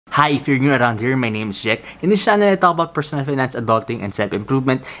Hi, if you're new around here, my name is Jack. In this channel, I talk about personal finance, adulting, and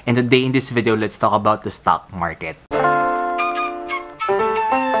self-improvement. And today in this video, let's talk about the stock market.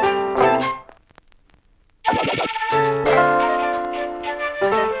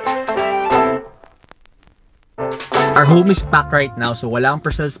 Our home is packed right now, so wala akong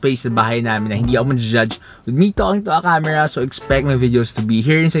personal space sa bahay namin na hindi ako ma-judge with me talking to a camera, so expect my videos to be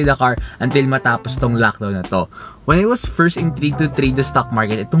here inside the car until matapos tong lockdown na to. When I was first intrigued to trade the stock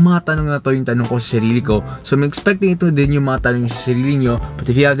market, itong mga tanong na to yung tanong ko sa sarili ko. So I'm expecting ito din yung mga tanong sa sarili nyo, but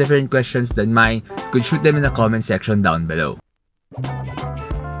if you have different questions than mine, you could shoot them in the comment section down below.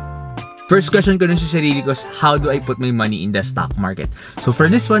 First question ko nun sa sarili ko is, how do I put my money in the stock market? So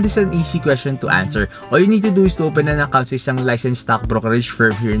for this one, this is an easy question to answer. All you need to do is to open an account sa isang licensed stock brokerage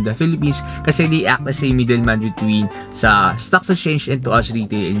firm here in the Philippines kasi they act as a middleman between sa stocks exchange and to us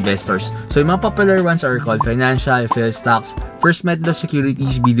retail investors. So yung mga popular ones are called Financial, Philstocks, First Metals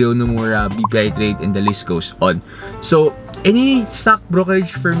Securities, Video Nomura, BPI Trade, and the list goes on. So any stock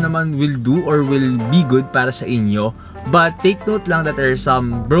brokerage firm naman will do or will be good para sa inyo. But take note lang that there are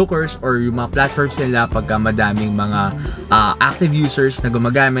some brokers or yung mga platforms nila pagka madaming mga active users na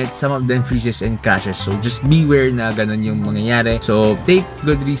gumagamit, some of them freezes and crashes. So just beware na ganun yung mangyayari. So take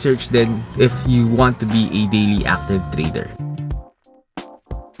good research then if you want to be a daily active trader.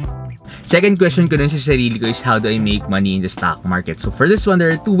 Second question ko dun sa sarili ko is, how do I make money in the stock market? So for this one,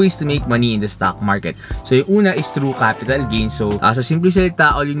 there are two ways to make money in the stock market. So yung una is through capital gain. So sa simple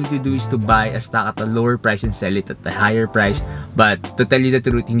salita, all you need to do is to buy a stock at a lower price and sell it at a higher price. But to tell you the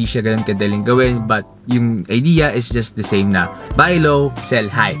truth, hindi siya ganun kadaling gawin. But yung idea is just the same na buy low, sell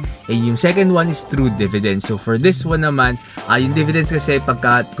high. And yung second one is through dividends. So for this one naman, yung dividends kasi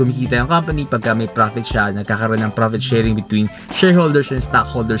pagka kumikita yung company, pagka may profit siya, nagkakaroon ng profit sharing between shareholders and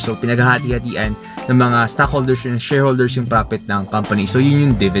stockholders. So pinaghahati-hatian ng mga stockholders and shareholders yung profit ng company. So yun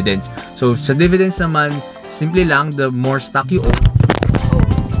yung dividends. So sa dividends naman, simple lang, the more stock you own,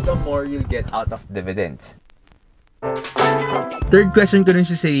 the more you'll get out of dividends. Third question ko rin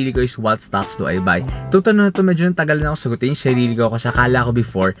sa sarili ko is, what stocks do I buy? Itong tanong na ito, medyo tagal na ako sagutin yung sarili ko kasi akala ko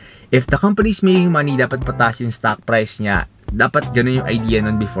before, if the company is making money, dapat pataas yung stock price niya. Dapat ganun yung idea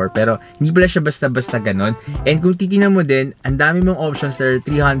nun before, pero hindi pala siya basta-basta ganun. And kung titignan mo din, ang dami mong options. There are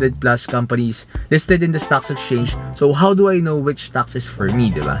 300 plus companies listed in the stocks exchange. So how do I know which stocks is for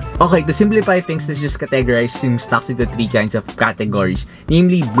me, diba? Okay, to simplify things, let's just categorize yung stocks into three kinds of categories.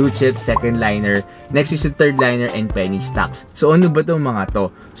 Namely, blue chip, second liner, next is the third liner, and penny stocks. So ano ba itong mga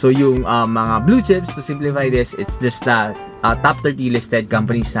to? So yung mga blue chips, to simplify this, it's just the top 30 listed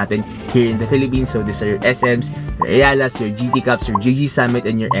companies natin here in the Philippines. So these are your SMs, your Ayalas, your GT Caps, your GG Summit,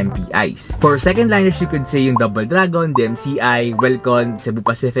 and your MPIs. For second liners, you could say yung Double Dragon, DMCI, Welcon, Cebu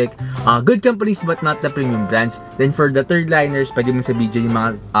Pacific. Good companies but not the premium brands. Then for the third liners, pwede mong sabihin dyan yung mga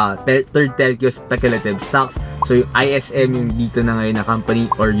third telco speculative stocks. So yung ISM, yung dito na ngayon na company,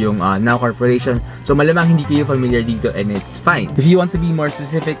 or yung Now Corporation. So malamang hindi kayo familiar dito and it's fine. If you want to be more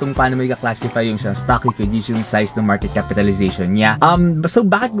specific kung paano mo i-classify yung isang stock, you could use yung size ng market capitalization niya. So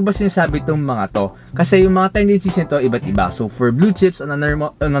bakit ko ba sinasabi itong mga to? Kasi yung mga tendencies nito iba't iba. So for blue chips, on a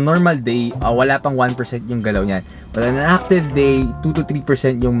normal day, wala pang 1% yung galaw niyan. But on an active day, 2 to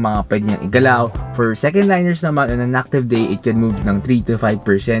 3% yung mga pwede niyang igalaw. For second liners naman, on an active day, it can move ng 3 to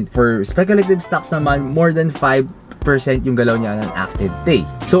 5%. For speculative stocks naman, more than 5% yung galaw niya on an active day.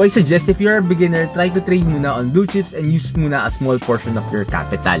 So I suggest if you're a beginner, try to trade muna on blue chips and use muna a small portion of your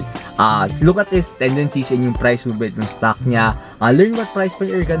capital. Look at its tendencies and yung price movement ng stock niya. Learn what price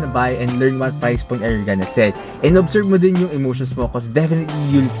point you're gonna buy and learn what price point you're gonna sell. And observe mo din yung emotions mo because definitely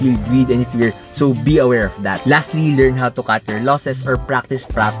you'll feel greed and fear. So be aware of that. Lastly, learn how to cut your losses or practice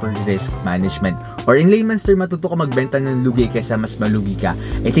proper risk management. Or in layman's term, matuto ka magbenta ng lugi kaysa mas malugi ka.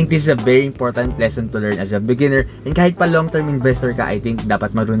 I think this is a very important lesson to learn as a beginner. And kahit pa long-term investor ka, I think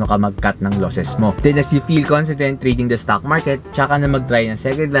dapat marunong ka mag-cut ng losses mo. Then as you feel confident trading the stock market, tsaka na mag-try ng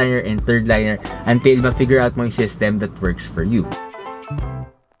second liner and third liner until ma-figure out mo yung system that works for you.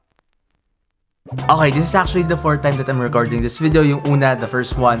 Okay, this is actually the fourth time that I'm recording this video. Yung una, the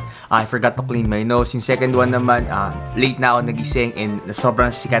first one, I forgot to clean my nose. Yung second one naman, late na ako nagising and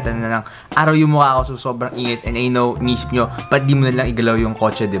sobrang sikatan na ng araw yung mukha ko, so sobrang init. And I know, inisip nyo, ba't di mo na lang igalaw yung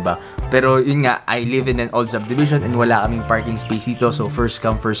kotse, diba? Pero yun nga, I live in an old subdivision and wala kaming parking space dito. So first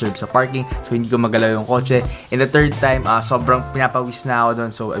come, first serve sa parking. So hindi ko magalaw yung kotse. And the third time, sobrang pinapawis na ako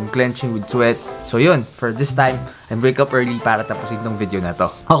doon. So I'm clenching with sweat. So yun, for this time, I wake up early para tapusin tong video na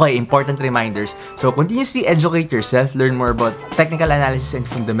to. Okay, important reminders. So continuously educate yourself, learn more about technical analysis and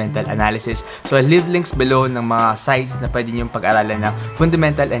fundamental analysis. So I'll leave links below ng mga sites na pwede niyong pag-aralan ng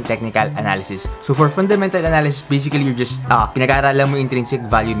fundamental and technical analysis. So for fundamental analysis, basically you're just pinag-aaralan mo intrinsic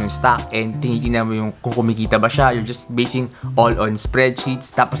value ng stock and tinitingnan mo yung kung kumikita ba siya. You're just basing all on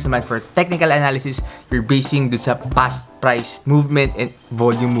spreadsheets. Tapos naman for technical analysis, you're basing dun sa past price movement and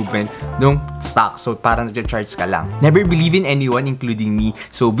volume movement ng stock. So parang nag-charts ka lang. Never believe in anyone, including me.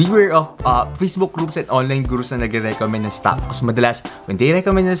 So beware of Facebook groups and online gurus na nagre-recommend ng stock. Kasi madalas, when they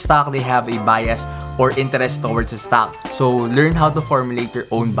recommend ng stock, they have a bias or interest towards a stock. So learn how to formulate your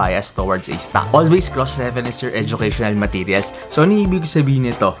own bias towards a stock. Always cross-reference your educational materials. So ano ibig sabihin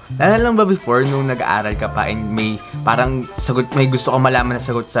nito? Naalala lang ba before nung nag-aaral ka pa and may parang sagot, may gusto kang malaman na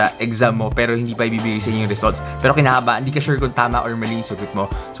sagot sa exam mo pero hindi pa ibibigay sa inyo yung results. Pero kinahaba, hindi ka sure kung tama or mali yung sagot mo.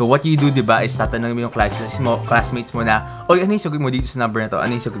 So what you do, diba, is tatanungin mo yung classmates mo na, oy, ano yung sagot mo dito sa number na to?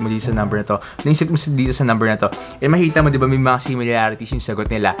 Ano yung sagot mo dito sa number na to? Ano yung sagot mo dito sa number na to? And makita mo, diba, may mga similarities yung sagot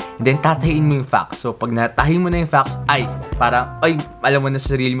nila. And then tatahin mo yung facts. So pag natahin mo na yung facts, ay, parang, ay, alam mo na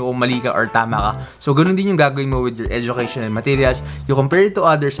sa sarili mo kung mali ka or tama ka. So ganun din yung gagawin mo with your educational materials. You compare it to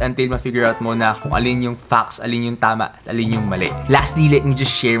others until ma-figure out mo na kung alin yung facts, alin yung tama, alin yung mali. Lastly, let me just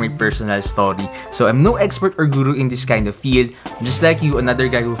share my personal story. So I'm no expert or guru in this kind of field. Just like you, another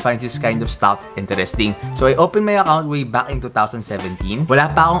guy who finds this kind of stuff interesting. So I opened my account way back in 2017. Wala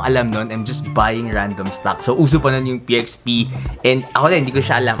pa akong alam nun. I'm just buying random stock. So uso pa nun yung PXP. And ako din, hindi ko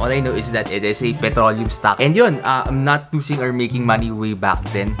siya alam. All I know is that it is a petroleum stock. And yun, I'm not losing or making money way back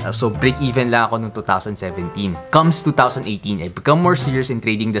then. So break even lang ako noong 2017. Comes 2018, I become more serious in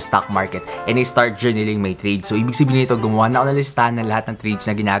trading the stock market and I start journaling my trades. So ibig sabihin nito, gumawa na ako ng listahan ng lahat ng trades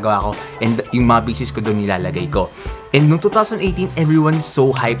na ginagawa ko and yung mga basis ko doon nilalagay ko. And noong 2018, everyone is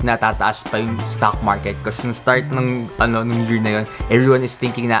so hyped na tataas pa yung stock market kasi nung start ng nung year na yun, everyone is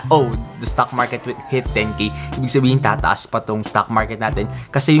thinking na, oh, the stock market will hit 10K. Ibig sabihin, tataas pa tong stock market natin.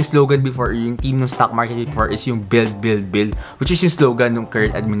 Kasi yung slogan before, yung team ng stock market before is yung build, build, build, which is yung slogan ng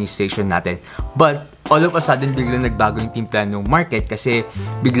current administration natin. But all of a sudden, biglang nagbago yung team plan ng market kasi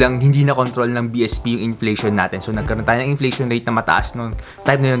biglang hindi na control ng BSP yung inflation natin. So nagkaroon tayo ng inflation rate na mataas noong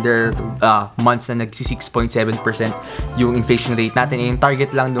time na yun. There are months na nagsi 6.7% yung inflation rate natin. And yung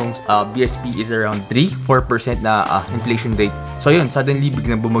target lang nung BSP is around 3-4% na inflation rate. So yun, suddenly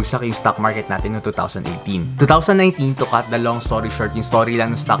biglang bumagsak yung stock market natin noong 2018. 2019, to cut the long story short, yung story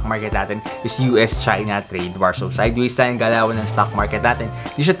lang ng stock market natin is US-China trade war. So sideways tayong galawan ng stock market natin.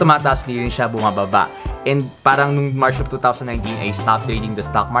 Hindi siya tumataas, hindi rin siya bumababa. And parang nung March of 2019, I stopped trading the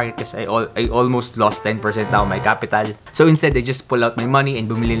stock market kasi I almost lost 10% now my capital. So instead, I just pull out my money and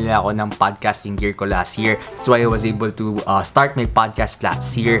bumili nila ako ng podcasting gear ko last year. That's why I was able to start my podcast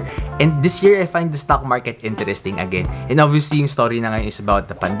last year. And this year, I find the stock market interesting again. And obviously, yung story na ngayon is about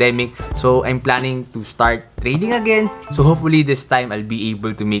the pandemic. So I'm planning to start trading again. So hopefully this time, I'll be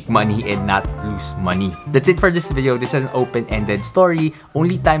able to make money and not lose money. That's it for this video. This is an open-ended story.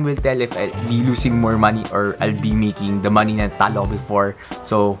 Only time will tell if I'll be losing more money or I'll be making the money na talo before.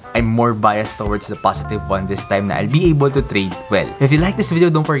 So I'm more biased towards the positive one this time na I'll be able to trade well. If you like this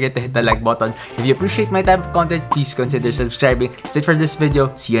video, don't forget to hit the like button. If you appreciate my type of content, please consider subscribing. That's it for this video.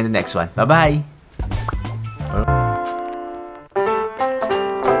 See you in the next one. Bye-bye!